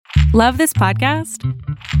Love this podcast?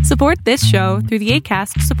 Support this show through the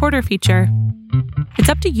Acast supporter feature. It's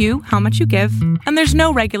up to you how much you give, and there's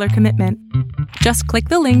no regular commitment. Just click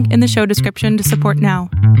the link in the show description to support now.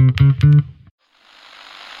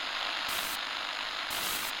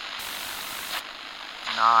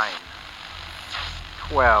 Nine,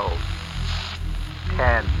 12,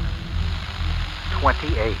 10,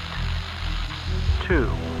 28, 2,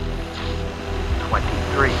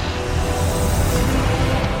 23.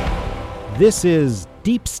 This is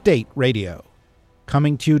Deep State Radio,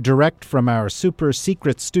 coming to you direct from our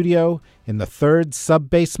super-secret studio in the third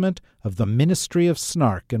sub-basement of the Ministry of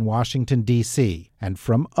Snark in Washington, D.C., and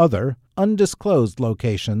from other undisclosed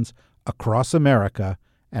locations across America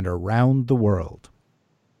and around the world.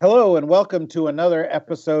 Hello, and welcome to another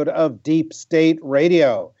episode of Deep State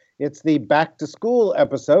Radio. It's the back-to-school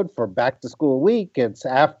episode for back-to-school week. It's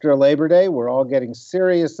after Labor Day. We're all getting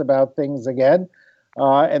serious about things again.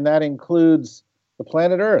 And that includes the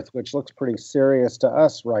planet Earth, which looks pretty serious to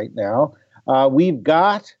us right now. We've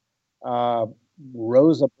got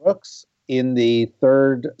Rosa Brooks in the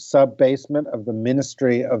third sub-basement of the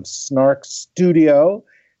Ministry of Snark studio.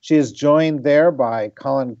 She is joined there by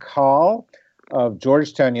Colin Kahl of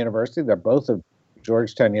Georgetown University. They're both of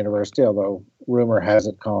Georgetown University, although rumor has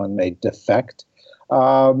it Colin may defect.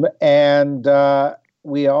 And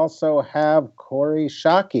we also have Kori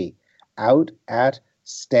Schake out at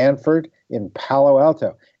Stanford in Palo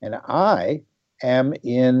Alto. And I am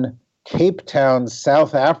in Cape Town,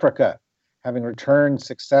 South Africa, having returned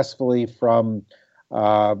successfully from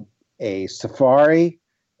a safari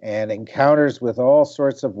and encounters with all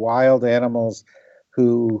sorts of wild animals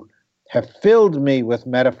who have filled me with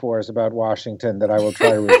metaphors about Washington that I will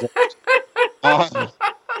try to resist.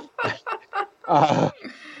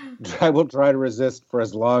 I will try to resist for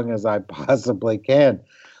as long as I possibly can.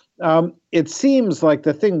 It seems like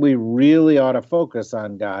the thing we really ought to focus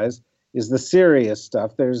on, guys, is the serious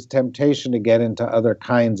stuff. There's temptation to get into other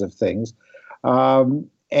kinds of things.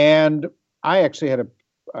 And I actually had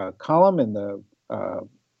a column in the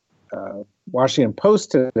Washington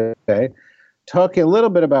Post today talking a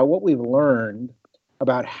little bit about what we've learned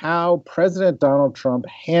about how President Donald Trump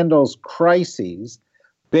handles crises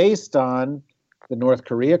based on the North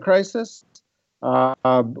Korea crisis,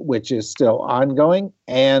 which is still ongoing,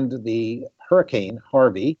 and the Hurricane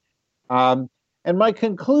Harvey. And my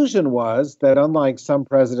conclusion was that unlike some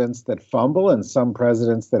presidents that fumble and some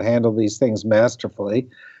presidents that handle these things masterfully,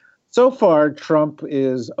 so far Trump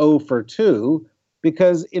is 0 for 2,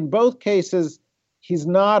 because in both cases, he's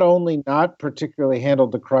not only not particularly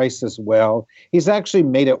handled the crisis well, he's actually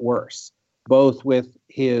made it worse, both with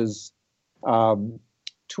his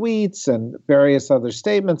tweets and various other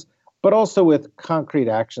statements, but also with concrete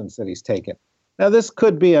actions that he's taken. Now, this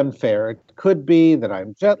could be unfair. It could be that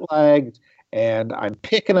I'm jet-lagged and I'm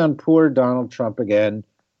picking on poor Donald Trump again.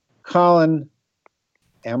 Colin,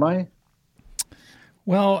 am I?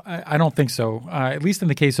 Well, I don't think so. At least in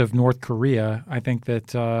the case of North Korea, I think that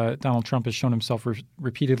Donald Trump has shown himself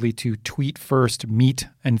repeatedly to tweet first, meet,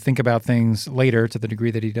 and think about things later to the degree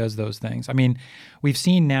that he does those things. I mean, we've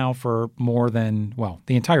seen now for more than, well,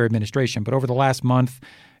 the entire administration, but over the last month,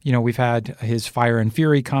 you know, we've had his fire and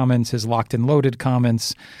fury comments, his locked and loaded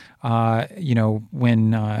comments. When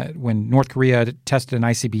North Korea tested an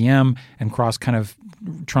ICBM and crossed kind of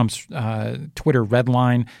Trump's Twitter red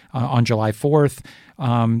line on July 4th,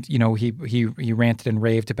 he ranted and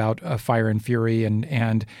raved about fire and fury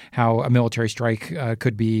and how a military strike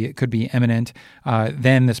could be imminent.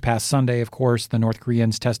 Then this past Sunday, of course, the North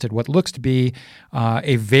Koreans tested what looks to be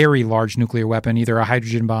a very large nuclear weapon, either a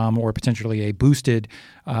hydrogen bomb or potentially a boosted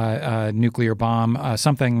nuclear bomb,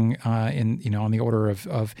 something on the order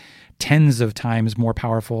of tens of times more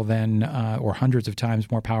powerful than, or hundreds of times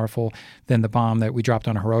more powerful than the bomb that we dropped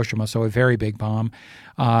on Hiroshima. So a very big bomb.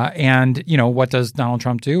 And what does Donald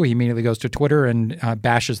Trump do? He immediately goes to Twitter and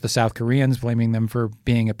bashes the South Koreans, blaming them for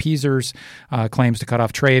being appeasers, claims to cut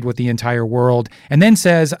off trade with the entire world, and then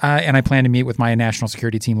says, and I plan to meet with my national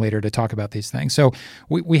security team later to talk about these things. So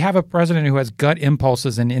we have a president who has gut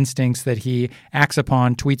impulses and instincts that he acts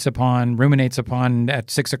upon, tweets upon, ruminates upon at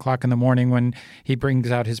 6 o'clock in the morning when he brings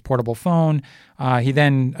out his portable phone. He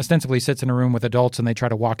then ostensibly sits in a room with adults and they try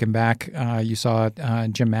to walk him back. You saw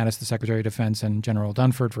Jim Mattis, the Secretary of Defense, and General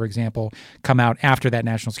Dunford, for example, come out after that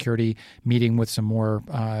national security meeting with some more,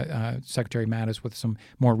 Secretary Mattis with some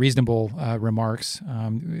more reasonable remarks,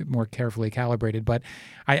 more carefully calibrated. But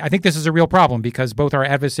I think this is a real problem because both our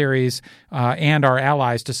adversaries and our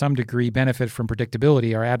allies to some degree benefit from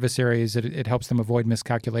predictability. Our adversaries, it helps them avoid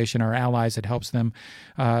miscalculation. Our allies, it helps them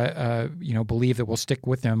believe that we'll stick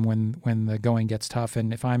with them when when the going gets tough.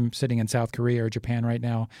 And if I'm sitting in South Korea or Japan right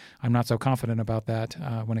now, I'm not so confident about that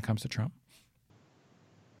when it comes to Trump.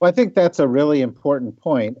 Well, I think that's a really important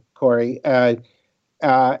point, Corey. And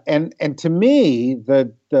to me,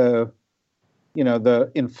 the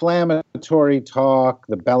inflammatory talk,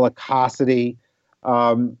 the bellicosity,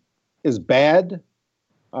 is bad,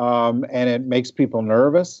 and it makes people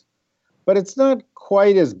nervous. But it's not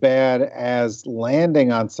quite as bad as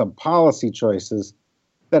landing on some policy choices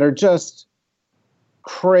that are just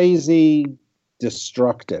crazy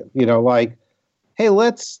destructive. Like, hey,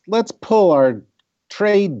 let's pull our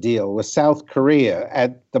trade deal with South Korea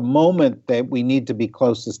at the moment that we need to be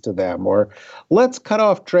closest to them, or let's cut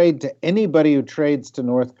off trade to anybody who trades to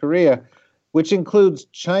North Korea, which includes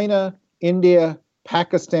China, India,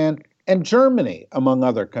 Pakistan, and Germany, among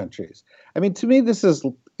other countries. I mean, to me, this is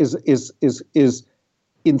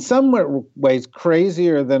in some ways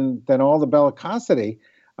crazier than all the bellicosity,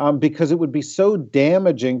 because it would be so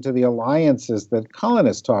damaging to the alliances that Colin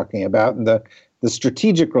is talking about and the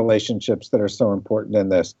strategic relationships that are so important in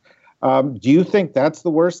this. Do you think that's the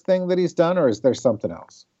worst thing that he's done, or is there something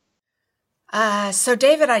else? So,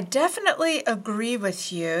 David, I definitely agree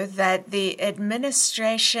with you that the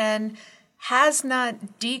administration has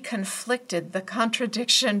not deconflicted the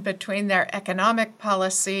contradiction between their economic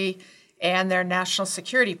policy and their national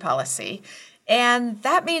security policy. And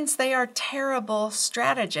that means they are terrible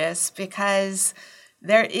strategists, because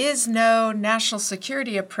there is no national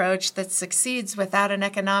security approach that succeeds without an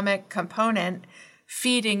economic component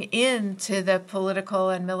feeding into the political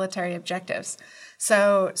and military objectives.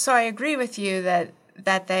 So I agree with you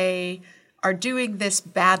that they are doing this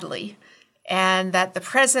badly, and that the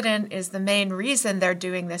president is the main reason they're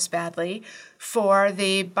doing this badly for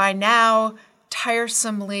the, by now,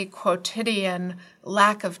 tiresomely quotidian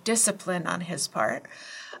lack of discipline on his part.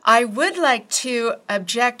 I would like to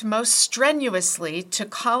object most strenuously to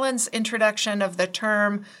Colin's introduction of the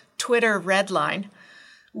term Twitter redline,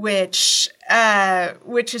 which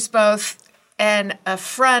is both an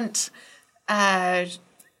affront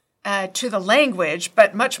to the language,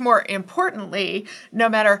 but much more importantly, no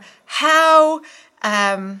matter how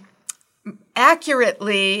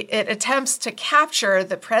accurately it attempts to capture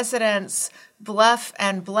the president's bluff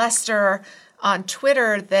and bluster on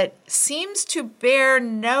Twitter that seems to bear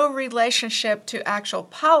no relationship to actual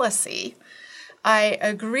policy, I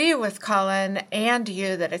agree with Colin and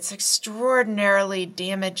you that it's extraordinarily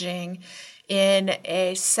damaging in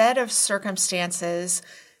a set of circumstances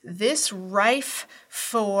this rife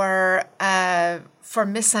for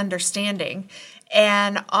misunderstanding,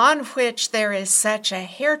 and on which there is such a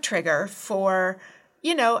hair trigger for,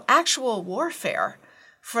 actual warfare,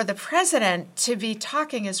 for the president to be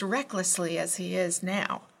talking as recklessly as he is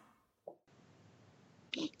now.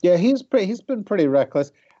 Yeah, he's been pretty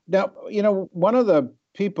reckless. Now, one of the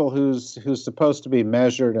people who's supposed to be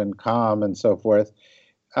measured and calm and so forth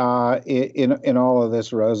in all of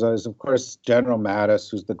this, Rosa, is of course General Mattis,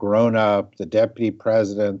 who's the grown-up, the deputy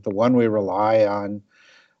president, the one we rely on,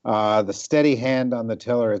 the steady hand on the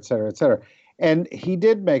tiller, et cetera, et cetera. And he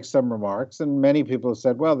did make some remarks, and many people have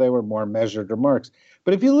said, well, they were more measured remarks.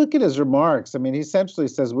 But if you look at his remarks, I mean, he essentially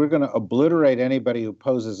says we're going to obliterate anybody who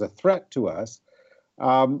poses a threat to us,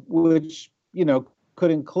 which,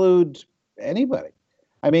 could include anybody.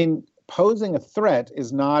 I mean, posing a threat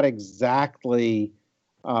is not exactly,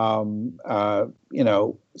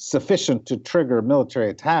 sufficient to trigger a military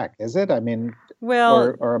attack, is it? I mean,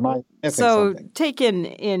 well, or am I missing something? So taken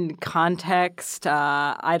in context,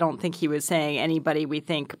 I don't think he was saying anybody we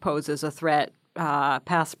think poses a threat,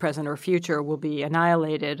 past, present, or future, will be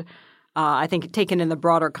annihilated. I think taken in the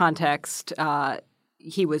broader context,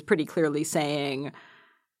 he was pretty clearly saying,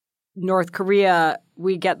 North Korea,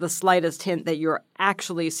 we get the slightest hint that you're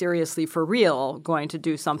actually seriously for real going to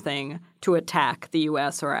do something to attack the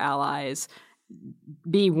U.S. or our allies.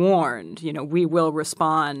 Be warned, we will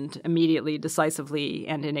respond immediately, decisively,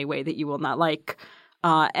 and in a way that you will not like.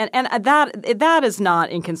 And that is not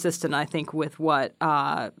inconsistent, I think, with what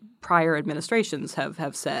prior administrations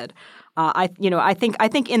have said. I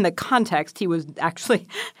think in the context he was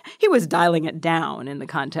dialing it down in the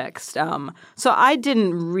context. So I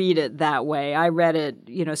didn't read it that way. I read it,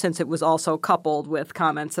 since it was also coupled with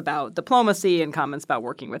comments about diplomacy and comments about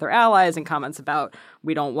working with our allies and comments about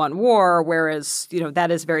we don't want war, whereas,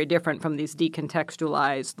 that is very different from these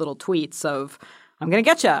decontextualized little tweets of I'm going to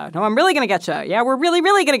get you. No, I'm really going to get you. Yeah, we're really,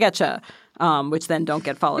 really going to get you. Which then don't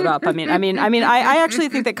get followed up. I actually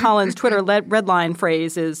think that Colin's Twitter redline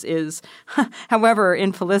phrase is, however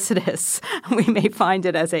infelicitous we may find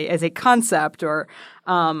it as a concept, or,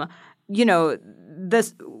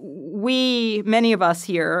 this many of us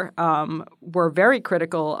here were very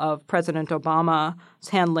critical of President Obama's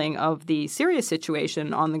handling of the Syria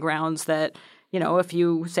situation on the grounds that, if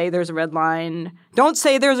you say there's a red line, don't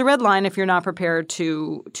say there's a red line if you're not prepared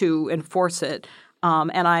to enforce it.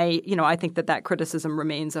 And I think that criticism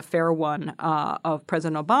remains a fair one of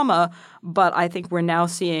President Obama. But I think we're now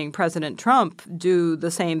seeing President Trump do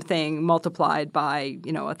the same thing multiplied by,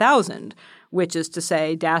 1,000, which is to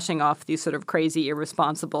say dashing off these sort of crazy,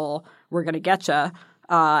 irresponsible, we're going to get you.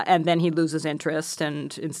 And then he loses interest,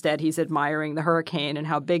 and instead he's admiring the hurricane and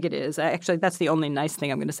how big it is. Actually, that's the only nice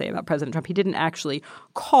thing I'm going to say about President Trump. He didn't actually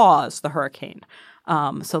cause the hurricane.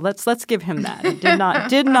 So let's give him that. He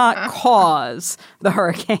did not cause the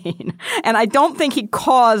hurricane, and I don't think he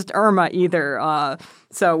caused Irma either.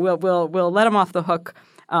 So we'll let him off the hook.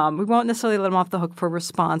 We won't necessarily let him off the hook for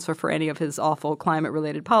response or for any of his awful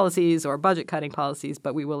climate-related policies or budget-cutting policies,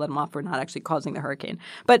 but we will let him off for not actually causing the hurricane.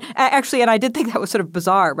 But actually, and I did think that was sort of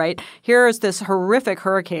bizarre, right? Here is this horrific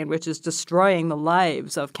hurricane which is destroying the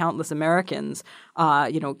lives of countless Americans,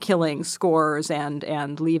 killing scores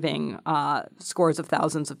and leaving scores of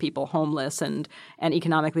thousands of people homeless and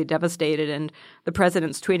economically devastated. And the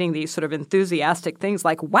president's tweeting these sort of enthusiastic things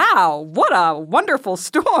like, wow, what a wonderful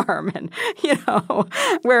storm. And,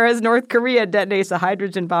 whereas North Korea detonates a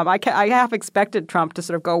hydrogen bomb, I half expected Trump to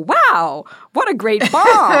sort of go, wow, what a great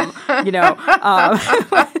bomb.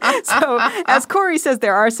 So as Corey says,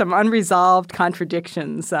 there are some unresolved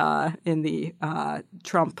contradictions in the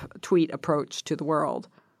Trump tweet approach to the world.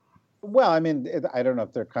 Well, I mean, I don't know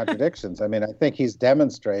if they're contradictions. I mean, I think he's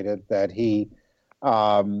demonstrated that he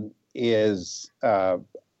is,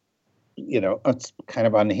 it's kind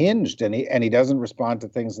of unhinged, and he doesn't respond to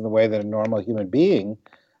things in the way that a normal human being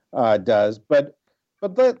does. But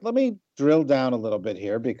let me drill down a little bit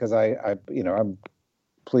here, because I'm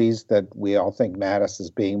pleased that we all think Mattis is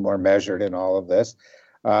being more measured in all of this.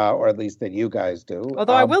 Or at least that you guys do.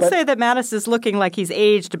 Although I will say that Mattis is looking like he's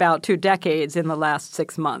aged about 2 decades in the last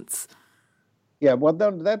 6 months. Yeah, well,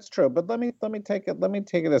 that's true. But let me take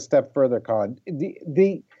it a step further, Colin.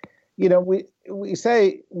 We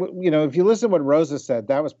say, if you listen to what Rosa said,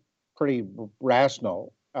 that was pretty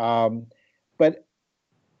rational. But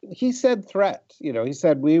he said threat. He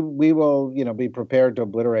said we will be prepared to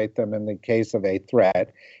obliterate them in the case of a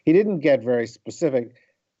threat. He didn't get very specific.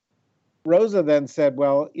 Rosa then said,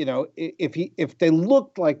 well, if they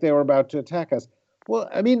looked like they were about to attack us, well,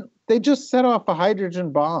 I mean, they just set off a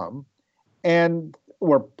hydrogen bomb, and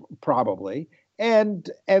they're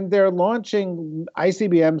launching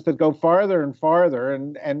ICBMs that go farther and farther,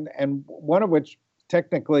 and one of which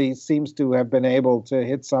technically seems to have been able to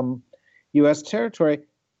hit some U.S. territory.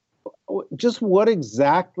 Just what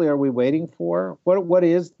exactly are we waiting for? What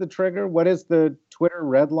is the trigger? What is the Twitter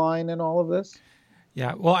red line in all of this?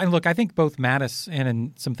 Yeah, well, and look, I think both Mattis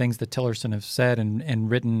and some things that Tillerson have said and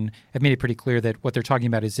written have made it pretty clear that what they're talking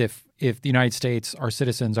about is if the United States, our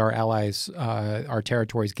citizens, our allies, our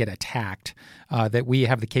territories get attacked, that we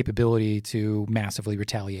have the capability to massively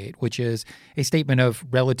retaliate, which is a statement of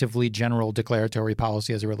relatively general declaratory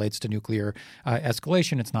policy as it relates to nuclear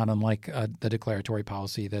escalation. It's not unlike the declaratory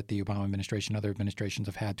policy that the Obama administration and other administrations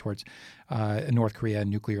have had towards North Korea and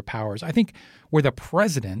nuclear powers. I think where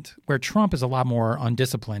Trump is a lot more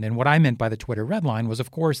undisciplined, and what I meant by the Twitter red line was,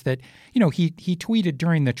 of course, that he tweeted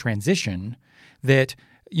during the transition that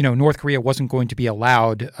North Korea wasn't going to be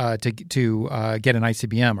allowed to get an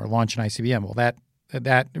ICBM or launch an ICBM. Well,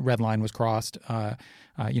 that red line was crossed.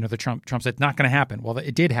 Trump said not going to happen. Well,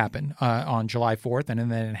 it did happen on July 4th, and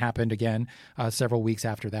then it happened again several weeks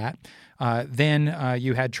after that. Then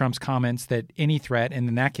you had Trump's comments that any threat, and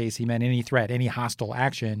in that case he meant any threat, any hostile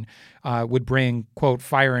action would bring, quote,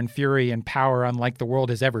 fire and fury and power unlike the world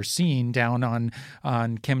has ever seen down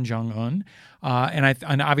on Kim Jong-un.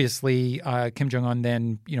 And obviously Kim Jong-un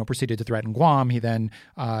then proceeded to threaten Guam. He then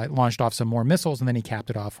launched off some more missiles, and then he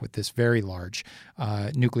capped it off with this very large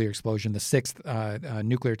nuclear explosion, the 6th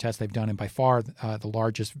nuclear test they've done, and by far the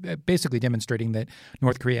largest, basically demonstrating that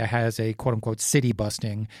North Korea has a quote-unquote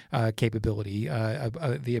city-busting capability,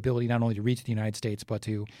 the ability not only to reach the United States but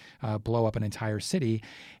to blow up an entire city.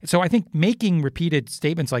 So I think making repeated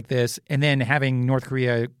statements like this and then having North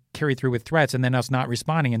Korea carry through with threats and then us not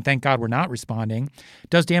responding, and thank God we're not responding,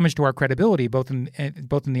 does damage to our credibility, both in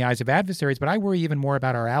the eyes of adversaries, but I worry even more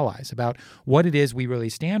about our allies, about what it is we really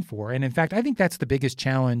stand for. And in fact, I think that's the biggest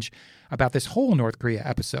challenge about this whole North Korea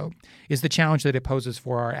episode, is the challenge that it poses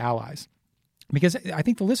for our allies. Because I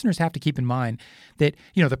think the listeners have to keep in mind that,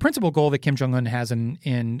 the principal goal that Kim Jong-un has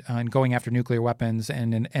in going after nuclear weapons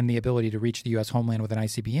and the ability to reach the U.S. homeland with an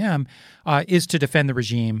ICBM is to defend the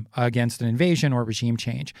regime against an invasion or regime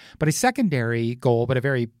change. But a secondary goal, but a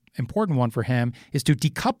very important one for him, is to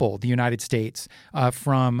decouple the United States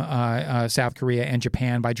from South Korea and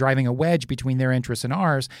Japan by driving a wedge between their interests and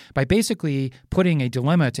ours, by basically putting a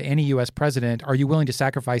dilemma to any U.S. president: are you willing to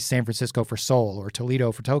sacrifice San Francisco for Seoul or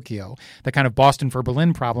Toledo for Tokyo? The kind of Boston for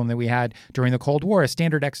Berlin problem that we had during the Cold War, a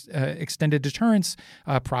standard extended deterrence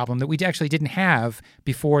problem that we actually didn't have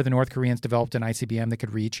before the North Koreans developed an ICBM that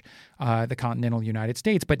could reach the continental United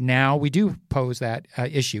States. But now we do pose that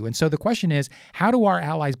issue. And so the question is, how do our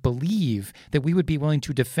allies believe that we would be willing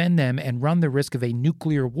to defend them and run the risk of a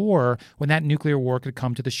nuclear war when that nuclear war could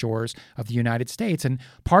come to the shores of the United States? And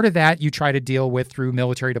part of that you try to deal with through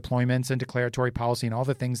military deployments and declaratory policy and all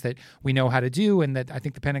the things that we know how to do and that I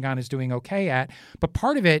think the Pentagon is doing okay at. But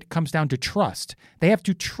part of it comes down to trust. They have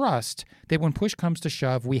to trust that when push comes to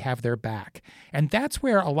shove, we have their back. And that's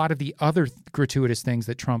where a lot of the other gratuitous things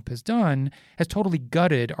that Trump has done has totally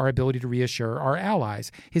gutted our ability to reassure our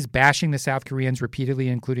allies. His bashing the South Koreans repeatedly,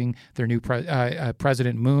 including their new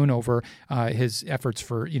President Moon, over his efforts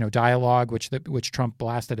for dialogue, which Trump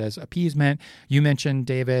blasted as appeasement. You mentioned,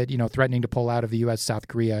 David, threatening to pull out of the U.S.-South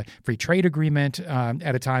Korea free trade agreement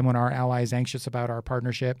at a time when our ally is anxious about our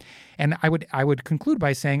partnership. And I would conclude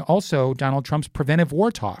by saying also Donald Trump's preventive war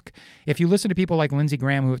talk. If you listen to people like Lindsey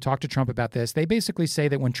Graham who have talked to Trump about this, they basically say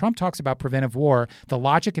that when Trump talks about preventive war, the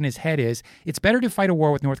logic in his head is it's better to fight a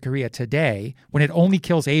war with North Korea today when it only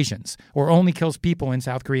kills Asians or only kills people in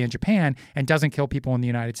South Korea and Japan and doesn't kill people in the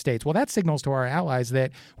United States. Well, that signals to our allies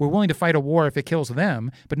that we're willing to fight a war if it kills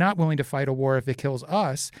them, but not willing to fight a war if it kills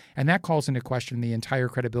us. And that calls into question the entire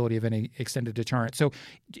credibility of any extended deterrent. So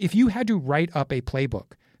if you had to write up a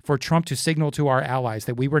playbook for Trump to signal to our allies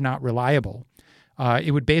that we were not reliable,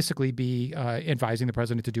 it would basically be advising the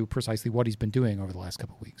president to do precisely what he's been doing over the last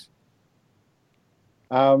couple of weeks.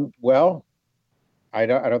 Well, I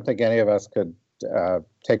don't think any of us could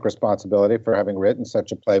take responsibility for having written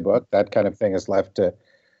such a playbook. That kind of thing is left to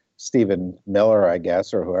Stephen Miller, I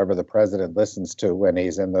guess, or whoever the president listens to when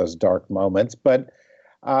he's in those dark moments. But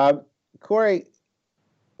Corey,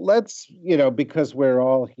 let's, because we're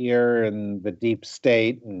all here in the deep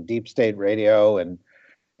state and deep state radio, and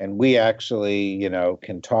we actually,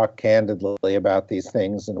 can talk candidly about these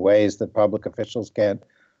things in ways that public officials can't.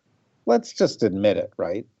 Let's just admit it,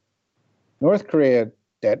 right? North Korea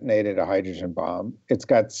detonated a hydrogen bomb. It's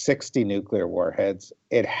got 60 nuclear warheads.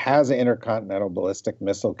 It has an intercontinental ballistic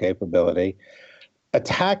missile capability.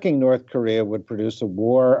 Attacking North Korea would produce a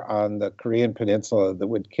war on the Korean Peninsula that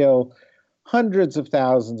would kill hundreds of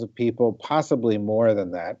thousands of people, possibly more than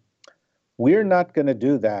that. We're not going to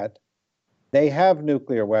do that. They have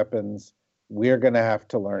nuclear weapons. We're going to have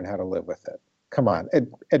to learn how to live with it. Come on,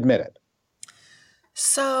 admit it.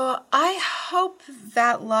 So I hope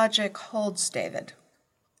that logic holds, David,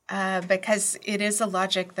 because it is a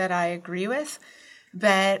logic that I agree with.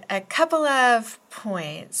 But a couple of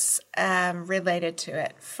points related to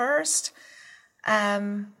it. First,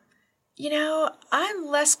 I'm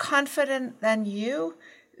less confident than you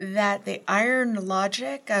that the iron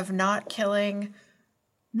logic of not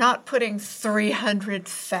putting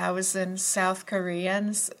 300,000 South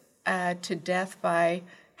Koreans to death by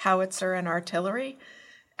howitzer and artillery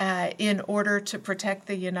in order to protect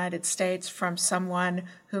the United States from someone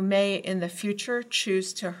who may in the future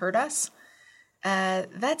choose to hurt us.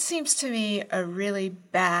 That seems to me a really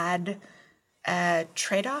bad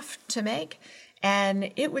trade-off to make.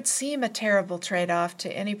 And it would seem a terrible trade-off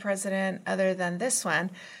to any president other than this one.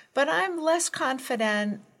 But I'm less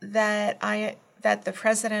confident that the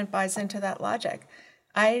president buys into that logic.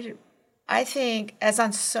 I think, as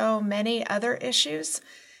on so many other issues,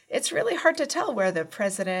 it's really hard to tell where the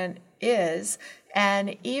president is.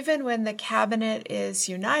 And even when the cabinet is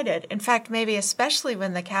united, in fact, maybe especially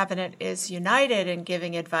when the cabinet is united in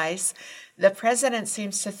giving advice, the president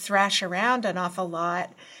seems to thrash around an awful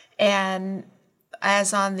lot. And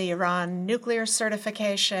as on the Iran nuclear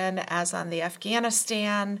certification, as on the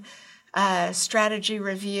Afghanistan strategy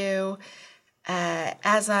review,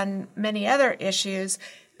 as on many other issues,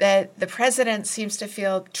 that the president seems to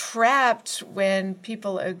feel trapped when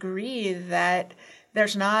people agree that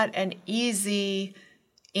there's not an easy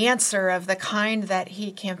answer of the kind that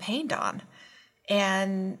he campaigned on.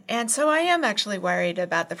 And so I am actually worried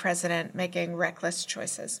about the president making reckless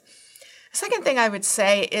choices. The second thing I would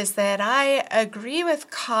say is that I agree with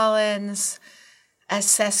Colin's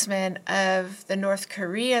assessment of the North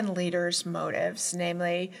Korean leaders' motives,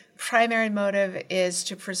 namely, primary motive is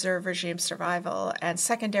to preserve regime survival, and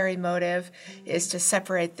secondary motive is to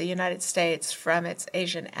separate the United States from its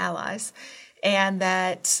Asian allies, and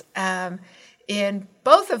that in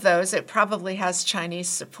both of those, it probably has Chinese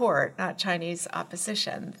support, not Chinese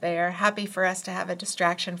opposition. They are happy for us to have a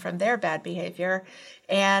distraction from their bad behavior,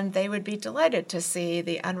 and they would be delighted to see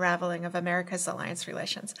the unraveling of America's alliance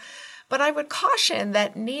relations. But I would caution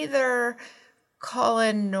that neither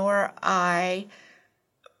Colin nor I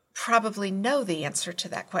probably know the answer to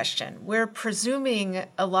that question. We're presuming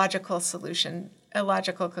a logical solution, a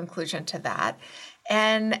logical conclusion to that.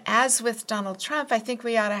 And as with Donald Trump, I think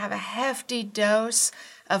we ought to have a hefty dose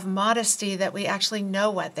of modesty that we actually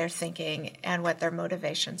know what they're thinking and what their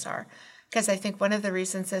motivations are. Because I think one of the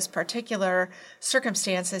reasons this particular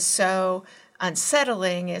circumstance is so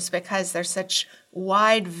unsettling is because there's such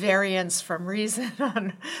wide variance from reason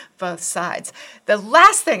on both sides. The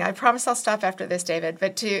last thing, I promise I'll stop after this, David,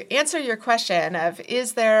 but to answer your question of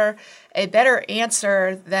is there a better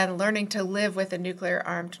answer than learning to live with a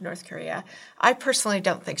nuclear-armed North Korea, I personally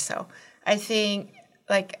don't think so. I think,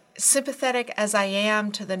 like, sympathetic as I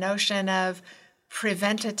am to the notion of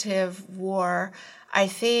preventative war, I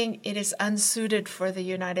think it is unsuited for the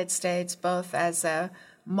United States, both as a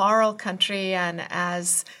moral country and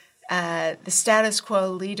as the status quo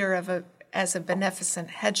leader as a beneficent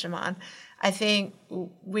hegemon. I think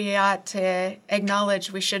we ought to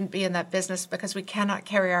acknowledge we shouldn't be in that business because we cannot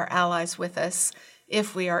carry our allies with us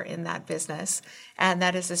if we are in that business. And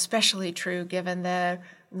that is especially true given the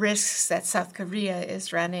risks that South Korea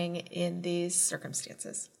is running in these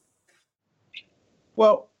circumstances.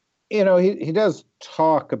 Well, he does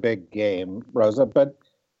talk a big game, Rosa, but,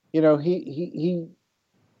 he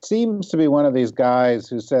seems to be one of these guys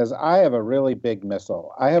who says, I have a really big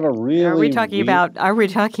missile. I have a really... Are we talking about... I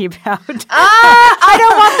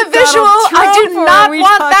don't want the visual. I do not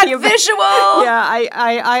want that visual. Yeah,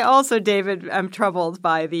 I also, David, am troubled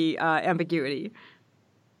by the ambiguity.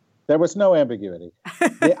 There was no ambiguity.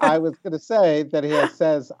 I was going to say that he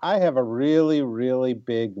says, I have a really, really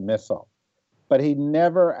big missile. But he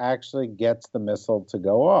never actually gets the missile to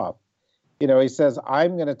go off. He says,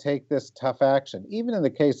 I'm going to take this tough action. Even in the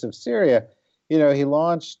case of Syria, he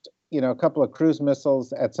launched, a couple of cruise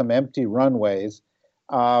missiles at some empty runways,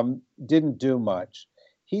 didn't do much.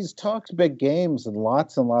 He's talked big games in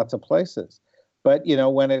lots and lots of places. But,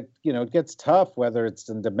 when it gets tough, whether it's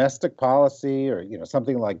in domestic policy or,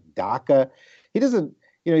 something like DACA, he doesn't,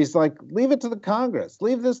 he's like, leave it to the Congress.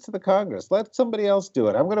 Leave this to the Congress. Let somebody else do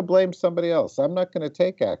it. I'm going to blame somebody else. I'm not going to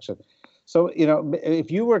take action. So, if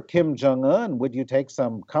you were Kim Jong-un, would you take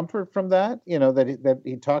some comfort from that? That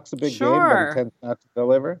he talks a big game, but he tends not to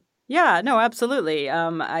deliver? Yeah, no, absolutely.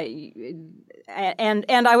 And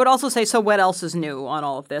I would also say, so what else is new on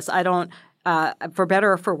all of this? I don't, for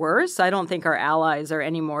better or for worse, I don't think our allies are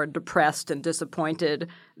any more depressed and disappointed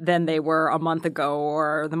than they were a month ago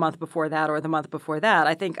or the month before that or the month before that.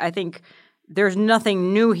 I think there's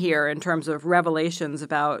nothing new here in terms of revelations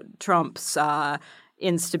about Trump's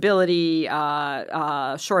instability,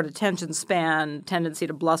 short attention span, tendency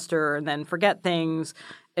to bluster and then forget things,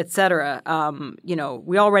 et cetera.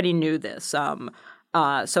 We already knew this. So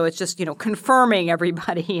it's just, confirming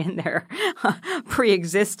everybody in their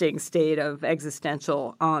pre-existing state of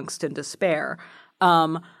existential angst and despair.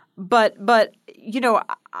 But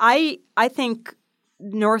I think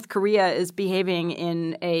North Korea is behaving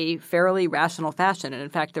in a fairly rational fashion. And in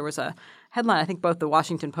fact, there was a headline, I think both the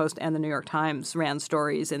Washington Post and the New York Times ran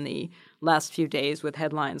stories in the last few days with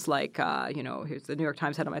headlines like, here's the New York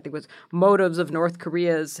Times headline, I think was motives of North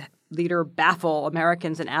Korea's leader baffle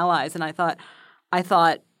Americans and allies. And I thought, I'm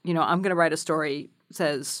going to write a story that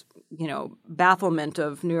says, bafflement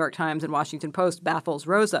of New York Times and Washington Post baffles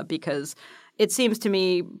Rosa because it seems to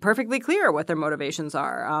me perfectly clear what their motivations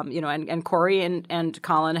are. And Corey and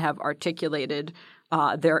Colin have articulated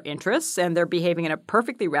their interests, and they're behaving in a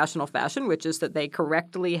perfectly rational fashion, which is that they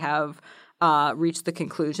correctly have reached the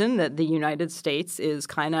conclusion that the United States is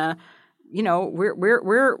kind of,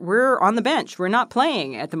 we're on the bench. We're not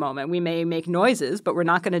playing at the moment. We may make noises, but we're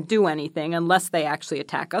not going to do anything unless they actually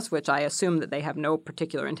attack us, which I assume that they have no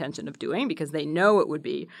particular intention of doing because they know it would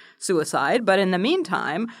be suicide. But in the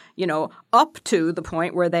meantime, up to the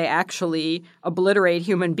point where they actually obliterate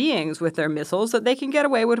human beings with their missiles, that they can get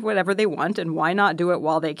away with whatever they want, and why not do it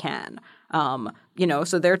while they can?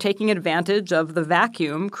 So they're taking advantage of the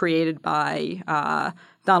vacuum created by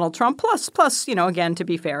Donald Trump, plus, again, to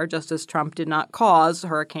be fair, just as Trump did not cause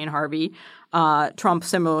Hurricane Harvey, Trump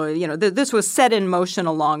similarly, this was set in motion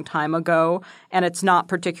a long time ago, and it's not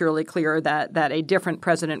particularly clear that a different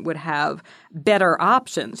president would have better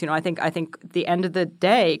options. I think at the end of the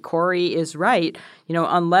day, Corey is right.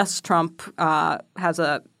 Unless Trump has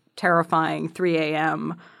a terrifying 3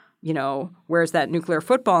 a.m., where's that nuclear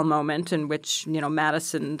football moment in which,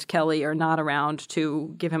 Mattis and Kelly are not around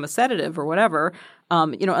to give him a sedative or whatever,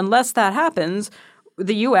 unless that happens,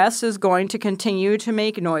 the U.S. is going to continue to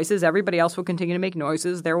make noises. Everybody else will continue to make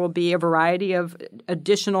noises. There will be a variety of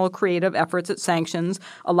additional creative efforts at sanctions.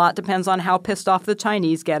 A lot depends on how pissed off the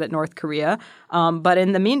Chinese get at North Korea. But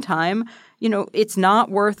in the meantime, it's not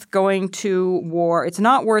worth going to war. It's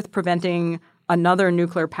not worth preventing another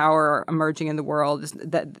nuclear power emerging in the world.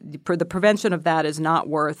 The prevention of that is not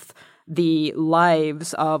worth the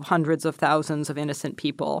lives of hundreds of thousands of innocent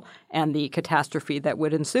people and the catastrophe that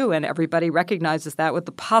would ensue. And everybody recognizes that, with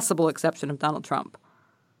the possible exception of Donald Trump.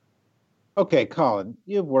 Okay, Colin,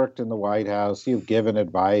 you've worked in the White House. You've given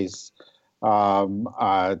advice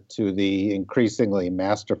to the increasingly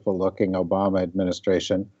masterful-looking Obama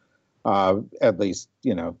administration. At least,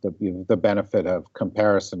 the benefit of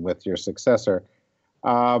comparison with your successor.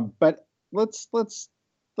 But let's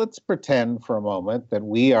pretend for a moment that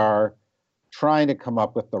we are trying to come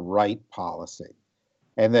up with the right policy,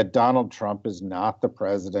 and that Donald Trump is not the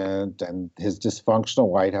president and his dysfunctional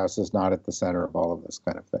White House is not at the center of all of this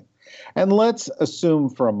kind of thing. And let's assume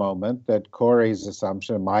for a moment that Corey's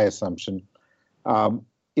assumption, my assumption,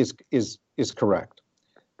 is correct.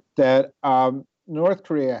 That North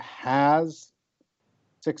Korea has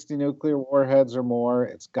 60 nuclear warheads or more.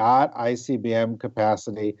 It's got ICBM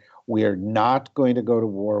capacity. We are not going to go to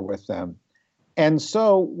war with them. And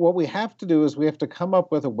so what we have to do is we have to come up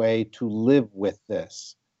with a way to live with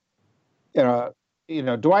this.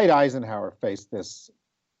 Dwight Eisenhower faced this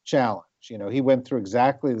challenge. He went through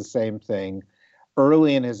exactly the same thing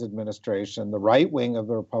early in his administration. The right wing of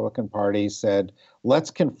the Republican Party said,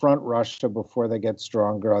 let's confront Russia before they get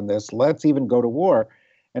stronger on this. Let's even go to war.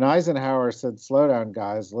 And Eisenhower said, slow down,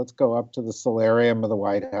 guys. Let's go up to the solarium of the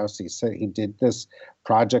White House. He said he did this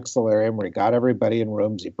Project Solarium where he got everybody in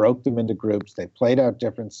rooms. He broke them into groups. They played out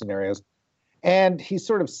different scenarios. And he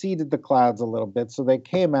sort of seeded the clouds a little bit. So they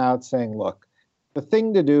came out saying, look, the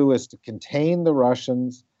thing to do is to contain the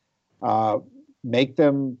Russians, make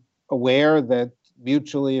them aware that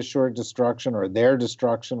mutually assured destruction or their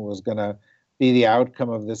destruction was going to be the outcome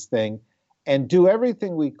of this thing, and do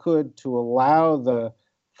everything we could to allow the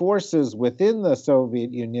forces within the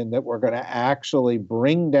Soviet Union that were going to actually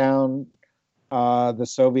bring down the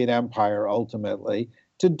Soviet Empire ultimately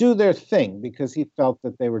to do their thing, because he felt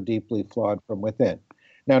that they were deeply flawed from within.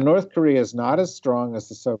 Now, North Korea is not as strong as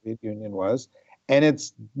the Soviet Union was, and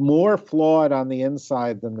it's more flawed on the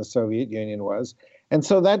inside than the Soviet Union was. And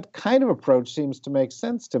so that kind of approach seems to make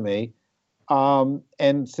sense to me.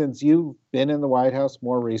 And since you've been in the White House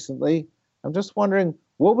more recently, I'm just wondering,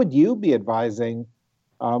 what would you be advising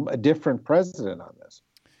a different president on this?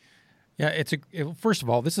 Yeah, first of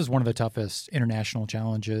all, this is one of the toughest international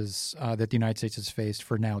challenges that the United States has faced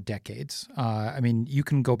for now decades. You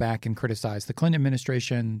can go back and criticize the Clinton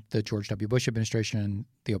administration, the George W. Bush administration,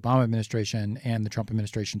 the Obama administration, and the Trump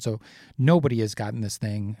administration. So nobody has gotten this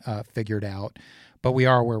thing figured out, but we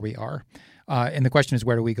are where we are. And the question is,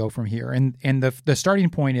 where do we go from here? And the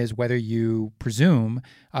starting point is whether you presume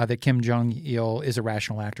that Kim Jong-il is a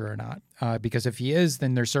rational actor or not. Because if he is,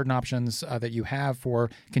 then there's certain options that you have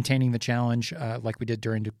for containing the challenge, like we did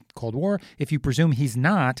during the Cold War. If you presume he's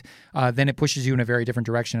not, then it pushes you in a very different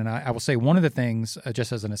direction. And I will say one of the things,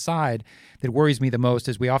 just as an aside, that worries me the most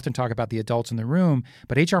is we often talk about the adults in the room,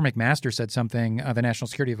 but H.R. McMaster said something, the National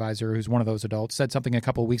Security Advisor, who's one of those adults, said something a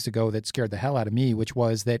couple of weeks ago that scared the hell out of me, which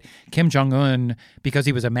was that Kim Jong-un, because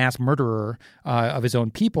he was a mass murderer of his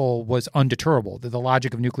own people, was undeterrable. The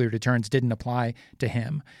logic of nuclear deterrence didn't apply to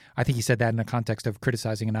him. I think he said that in the context of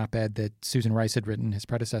criticizing an op-ed that Susan Rice had written, his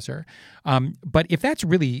predecessor. But if that's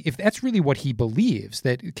really what he believes,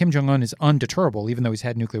 that Kim Jong-un is undeterrable, even though he's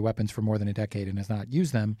had nuclear weapons for more than a decade and has not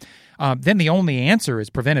used them, then the only answer is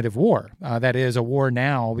preventative war. That is, a war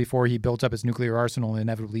now before he builds up his nuclear arsenal and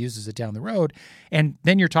inevitably uses it down the road. And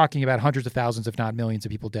then you're talking about hundreds of thousands, if not millions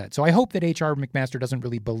of people dead. So I hope that H.R. McMaster doesn't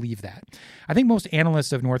really believe that. I think most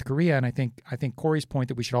analysts of North Korea, and I think Corey's point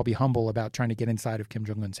that we should all be humble about trying to get inside of Kim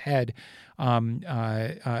Jong-un's head,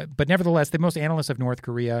 But nevertheless, most analysts of North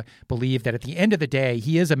Korea believe that at the end of the day,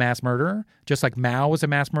 he is a mass murderer, just like Mao was a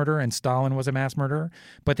mass murderer and Stalin was a mass murderer,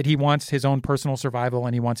 but that he wants his own personal survival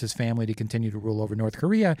and he wants his family to continue to rule over North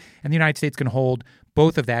Korea. And the United States can hold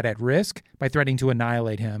both of that at risk by threatening to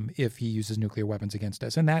annihilate him if he uses nuclear weapons against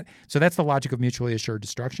us. So that's the logic of mutually assured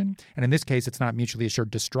destruction. And in this case, it's not mutually assured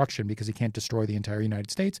destruction because he can't destroy the entire United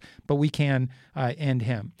States, but we can end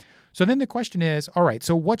him. So then the question is, all right,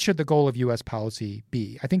 so what should the goal of U.S. policy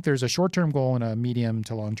be? I think there's a short-term goal and a medium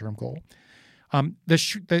to long-term goal.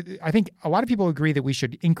 I think a lot of people agree that we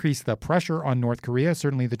should increase the pressure on North Korea.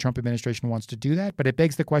 Certainly the Trump administration wants to do that, but it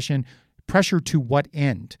begs the question, pressure to what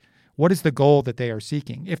end? What is the goal that they are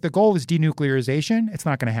seeking? If the goal is denuclearization, it's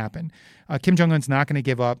not going to happen. Kim Jong-un's not going to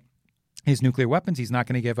give up his nuclear weapons. He's not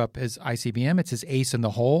going to give up his ICBM. It's his ace in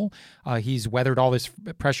the hole. He's weathered all this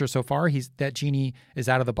pressure so far. That genie is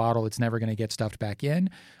out of the bottle. It's never going to get stuffed back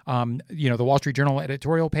in. The Wall Street Journal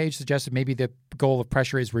editorial page suggested maybe the goal of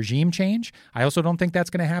pressure is regime change. I also don't think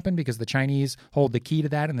that's going to happen because the Chinese hold the key to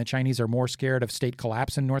that, and the Chinese are more scared of state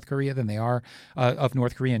collapse in North Korea than they are of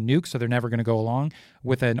North Korean nukes, so they're never going to go along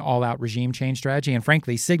with an all-out regime change strategy. And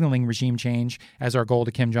frankly, signaling regime change as our goal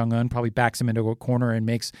to Kim Jong-un probably backs him into a corner and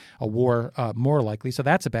makes a war more likely. So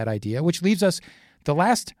that's a bad idea, which leaves us the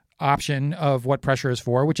last option of what pressure is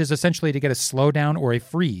for, which is essentially to get a slowdown or a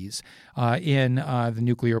freeze in the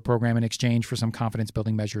nuclear program in exchange for some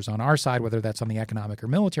confidence-building measures on our side, whether that's on the economic or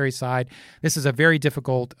military side. This is a very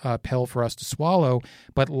difficult pill for us to swallow,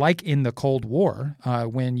 but like in the Cold War,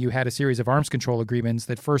 when you had a series of arms control agreements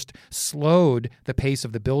that first slowed the pace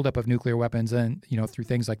of the buildup of nuclear weapons and, through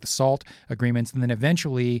things like the SALT agreements, and then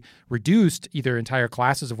eventually reduced either entire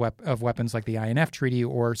classes of weapons like the INF Treaty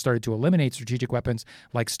or started to eliminate strategic weapons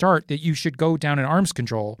like START, that you should go down an arms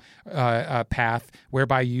control path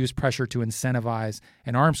whereby you use pressure to incentivize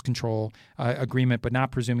an arms control agreement, but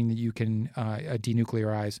not presuming that you can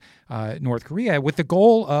denuclearize North Korea with the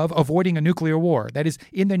goal of avoiding a nuclear war. That is,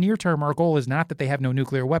 in the near term, our goal is not that they have no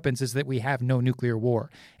nuclear weapons, is that we have no nuclear war.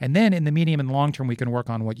 And then in the medium and long term, we can work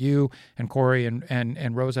on what you and Corey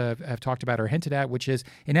and Rosa have talked about or hinted at, which is,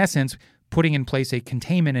 in essence, putting in place a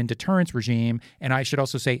containment and deterrence regime, and I should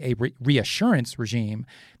also say a reassurance regime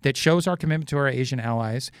that shows our commitment to our Asian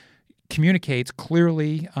allies, communicates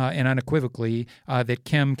clearly and unequivocally that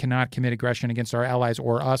Kim cannot commit aggression against our allies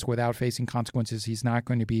or us without facing consequences he's not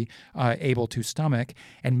going to be able to stomach,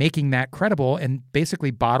 and making that credible and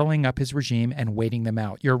basically bottling up his regime and waiting them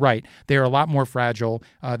out. You're right. They are a lot more fragile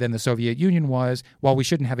than the Soviet Union was. While we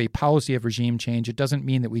shouldn't have a policy of regime change, it doesn't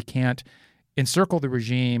mean that we can't encircle the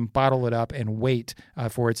regime, bottle it up, and wait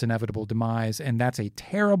for its inevitable demise. And that's a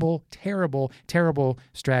terrible, terrible, terrible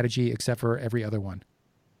strategy, except for every other one.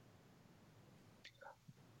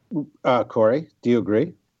 Corey, do you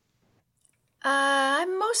agree? I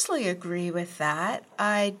mostly agree with that.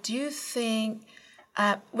 I do think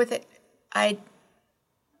with it,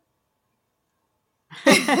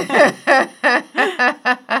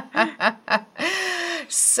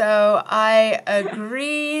 So I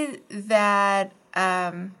agree that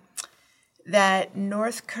that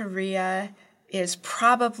North Korea is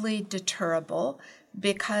probably deterrable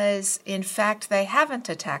because, in fact, they haven't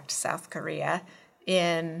attacked South Korea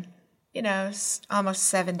in, almost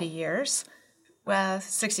 70 years,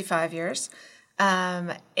 65 years.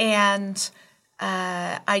 I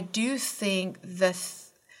do think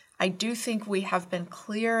we have been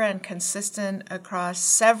clear and consistent across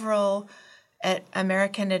several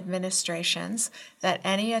American administrations that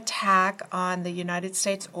any attack on the United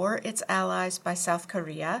States or its allies by South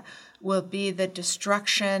Korea will be the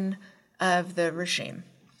destruction of the regime.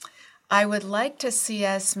 I would like to see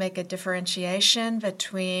us make a differentiation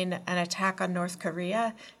between an attack on North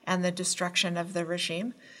Korea and the destruction of the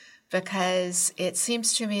regime, because it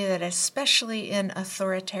seems to me that especially in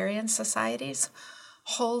authoritarian societies,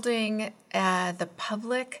 holding the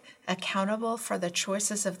public accountable for the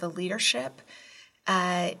choices of the leadership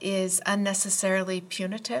is unnecessarily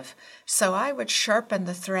punitive. So I would sharpen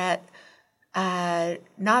the threat,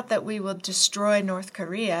 not that we will destroy North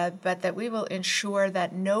Korea, but that we will ensure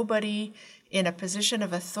that nobody in a position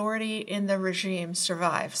of authority in the regime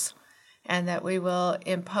survives, and that we will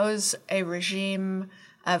impose a regime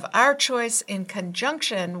of our choice in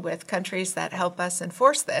conjunction with countries that help us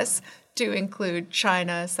enforce this, to include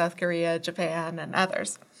China, South Korea, Japan, and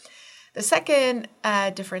others. The second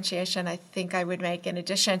differentiation I think I would make, in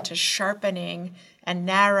addition to sharpening and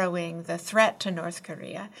narrowing the threat to North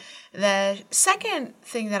Korea, the second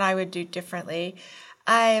thing that I would do differently,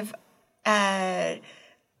 I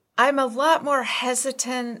I'm a lot more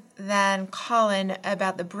hesitant than Colin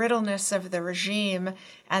about the brittleness of the regime,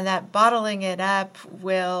 and that bottling it up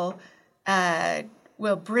will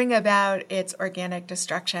bring about its organic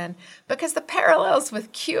destruction, because the parallels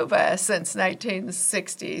with Cuba since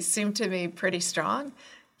 1960 seem to me pretty strong.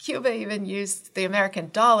 Cuba even used the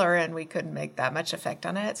American dollar, and we couldn't make that much effect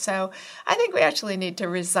on it. So I think we actually need to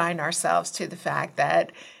resign ourselves to the fact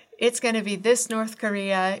that it's going to be this North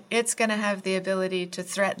Korea. It's going to have the ability to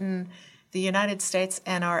threaten the United States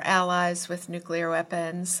and our allies with nuclear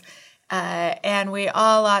weapons. And we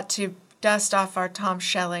all ought to dust off our Tom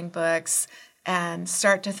Schelling books and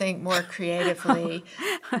start to think more creatively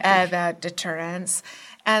about deterrence.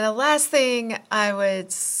 And the last thing I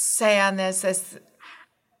would say on this is...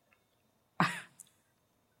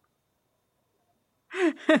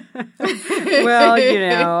 Well,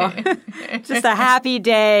 just a happy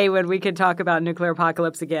day when we can talk about nuclear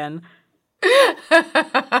apocalypse again.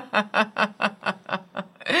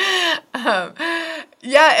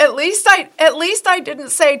 Yeah, at least I didn't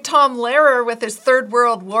say Tom Lehrer with his Third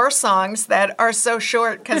World War songs that are so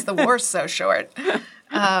short because the war's so short.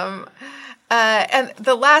 And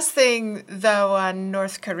the last thing, though, on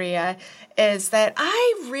North Korea is that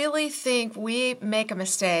I really think we make a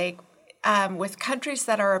mistake with countries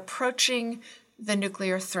that are approaching the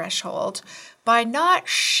nuclear threshold by not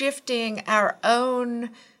shifting our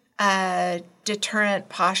own deterrent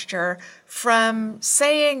posture from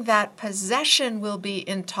saying that possession will be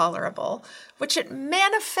intolerable, which it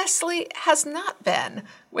manifestly has not been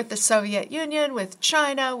with the Soviet Union, with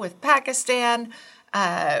China, with Pakistan,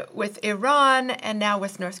 with Iran, and now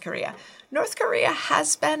with North Korea. North Korea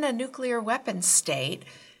has been a nuclear weapons state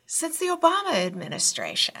since the Obama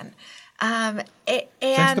administration. Since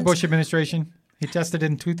the Bush administration. He tested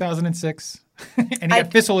in 2006, and he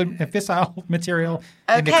got fissile material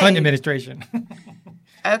in the Clinton administration.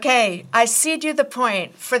 Okay, I cede you the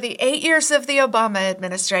point. For the 8 years of the Obama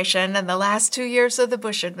administration and the last 2 years of the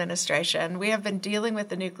Bush administration, we have been dealing with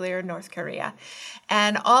the nuclear North Korea.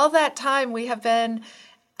 And all that time, we have been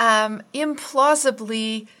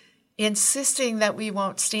implausibly insisting that we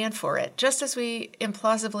won't stand for it, just as we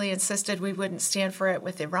implausibly insisted we wouldn't stand for it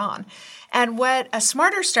with Iran. And what a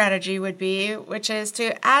smarter strategy would be, which is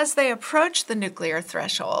to, as they approach the nuclear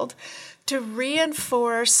threshold, to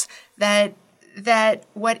reinforce that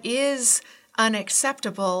what is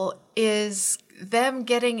unacceptable is them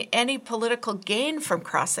getting any political gain from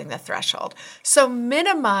crossing the threshold. So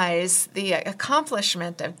minimize the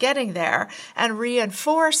accomplishment of getting there and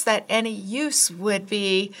reinforce that any use would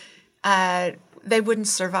be they wouldn't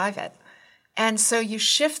survive it. And so you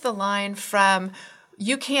shift the line from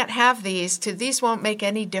you can't have these to these won't make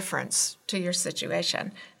any difference to your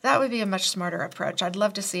situation. That would be a much smarter approach. I'd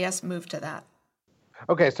love to see us move to that.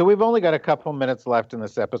 Okay, so we've only got a couple minutes left in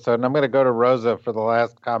this episode, and I'm going to go to Rosa for the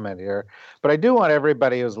last comment here. But I do want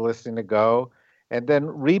everybody who's listening to go and then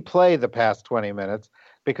replay the past 20 minutes,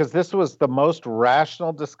 because this was the most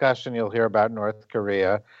rational discussion you'll hear about North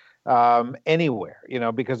Korea anywhere,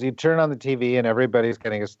 because you turn on the TV and everybody's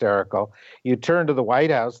getting hysterical. You turn to the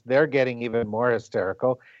White House, they're getting even more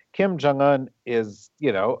hysterical. Kim Jong-un is,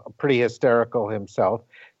 pretty hysterical himself.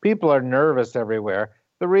 People are nervous everywhere.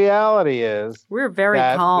 The reality is we're very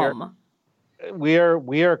calm. We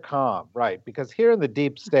are calm, right? Because here in the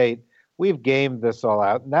deep state, we've gamed this all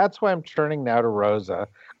out. And that's why I'm turning now to Rosa,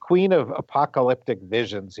 queen of apocalyptic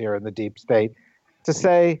visions here in the deep state, to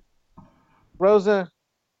say, Rosa,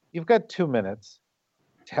 you've got 2 minutes.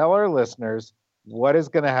 Tell our listeners what is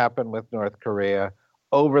going to happen with North Korea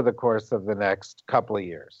over the course of the next couple of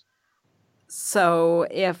years. So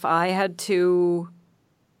if I had to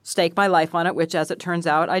stake my life on it, which as it turns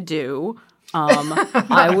out I do,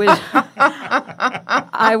 I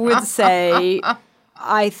would say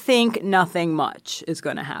I think nothing much is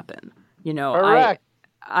going to happen. Correct.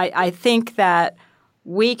 I think that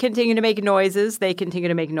we continue to make noises. They continue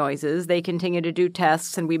to make noises. They continue to do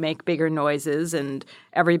tests, and we make bigger noises. And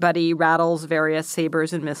everybody rattles various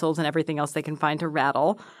sabers and missiles and everything else they can find to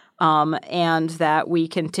rattle. And that we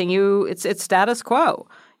continue. It's status quo.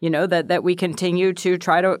 That we continue to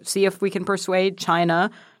try to see if we can persuade China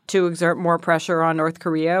to exert more pressure on North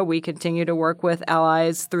Korea. We continue to work with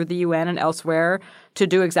allies through the UN and elsewhere to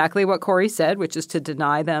do exactly what Corey said, which is to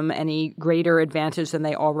deny them any greater advantage than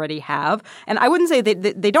they already have. And I wouldn't say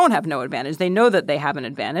they don't have no advantage. They know that they have an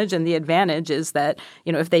advantage, and the advantage is that,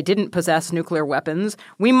 if they didn't possess nuclear weapons,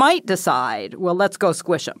 we might decide, well, let's go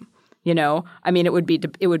squish them. It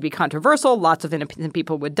would be controversial. Lots of innocent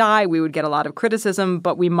people would die. We would get a lot of criticism,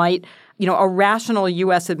 but we might, a rational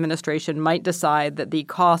U.S. administration might decide that the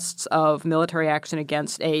costs of military action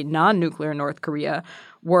against a non-nuclear North Korea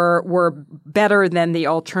were better than the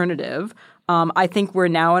alternative. I think we're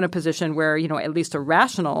now in a position where, at least a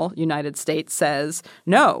rational United States says,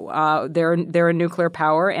 no, they're a nuclear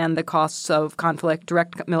power and the costs of conflict,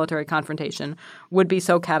 direct military confrontation would be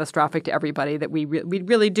so catastrophic to everybody that we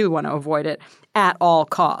really do want to avoid it at all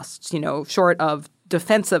costs, short of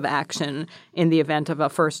defensive action in the event of a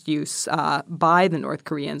first use by the North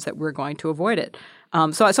Koreans, that we're going to avoid it.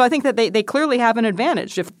 So I think that they clearly have an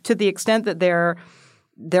advantage to the extent that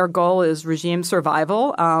their goal is regime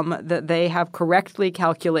survival, that they have correctly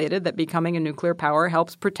calculated that becoming a nuclear power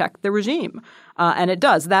helps protect the regime. And it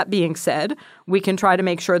does. That being said, we can try to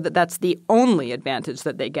make sure that that's the only advantage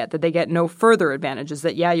that they get no further advantages,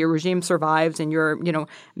 that, your regime survives in your,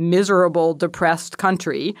 miserable, depressed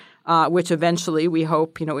country, which eventually we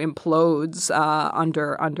hope, implodes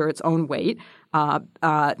under its own weight.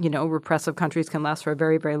 Repressive countries can last for a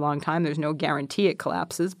very, very long time. There's no guarantee it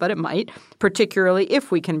collapses, but it might, particularly if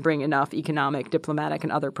we can bring enough economic, diplomatic,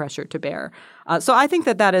 and other pressure to bear. So I think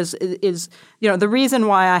that is the reason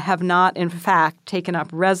why I have not, in fact, taken up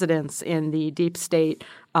residence in the deep state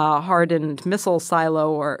hardened missile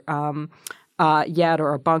silo or yet,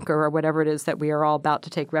 or a bunker, or whatever it is that we are all about to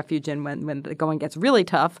take refuge in when the going gets really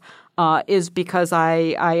tough, is because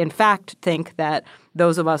I in fact think that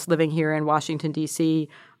those of us living here in Washington, D.C.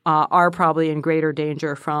 Are probably in greater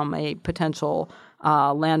danger from a potential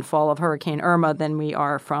landfall of Hurricane Irma than we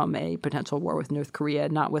are from a potential war with North Korea,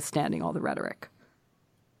 notwithstanding all the rhetoric.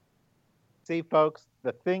 See, folks,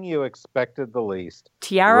 the thing you expected the least.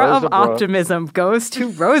 Tiara Rosa of Brooks. Optimism goes to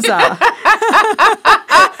Rosa.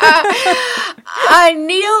 I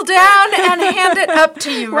kneel down and hand it up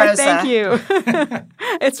to you, Rosa. Thank you.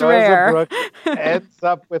 It's Rosa rare. Brooks ends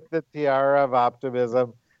up with the tiara of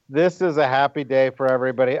optimism. This is a happy day for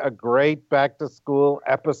everybody. A great back-to-school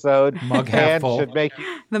episode. Mug half full. Should make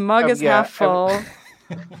you, the mug is half full.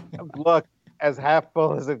 Look, as half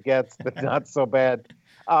full as it gets, but not so bad.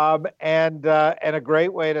 And a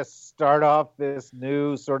great way to start off this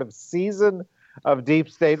new sort of season of Deep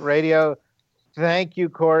State Radio. Thank you,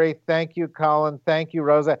 Corey. Thank you, Colin. Thank you,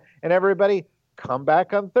 Rosa. And everybody, come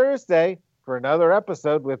back on Thursday for another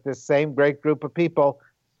episode with this same great group of people.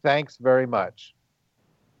 Thanks very much.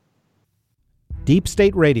 Deep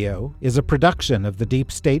State Radio is a production of the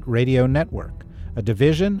Deep State Radio Network, a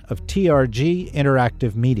division of TRG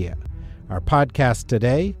Interactive Media. Our podcast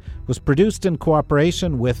today was produced in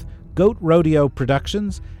cooperation with Goat Rodeo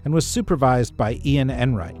Productions and was supervised by Ian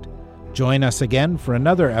Enright. Join us again for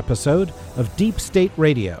another episode of Deep State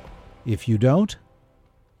Radio. If you don't,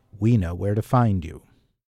 we know where to find you.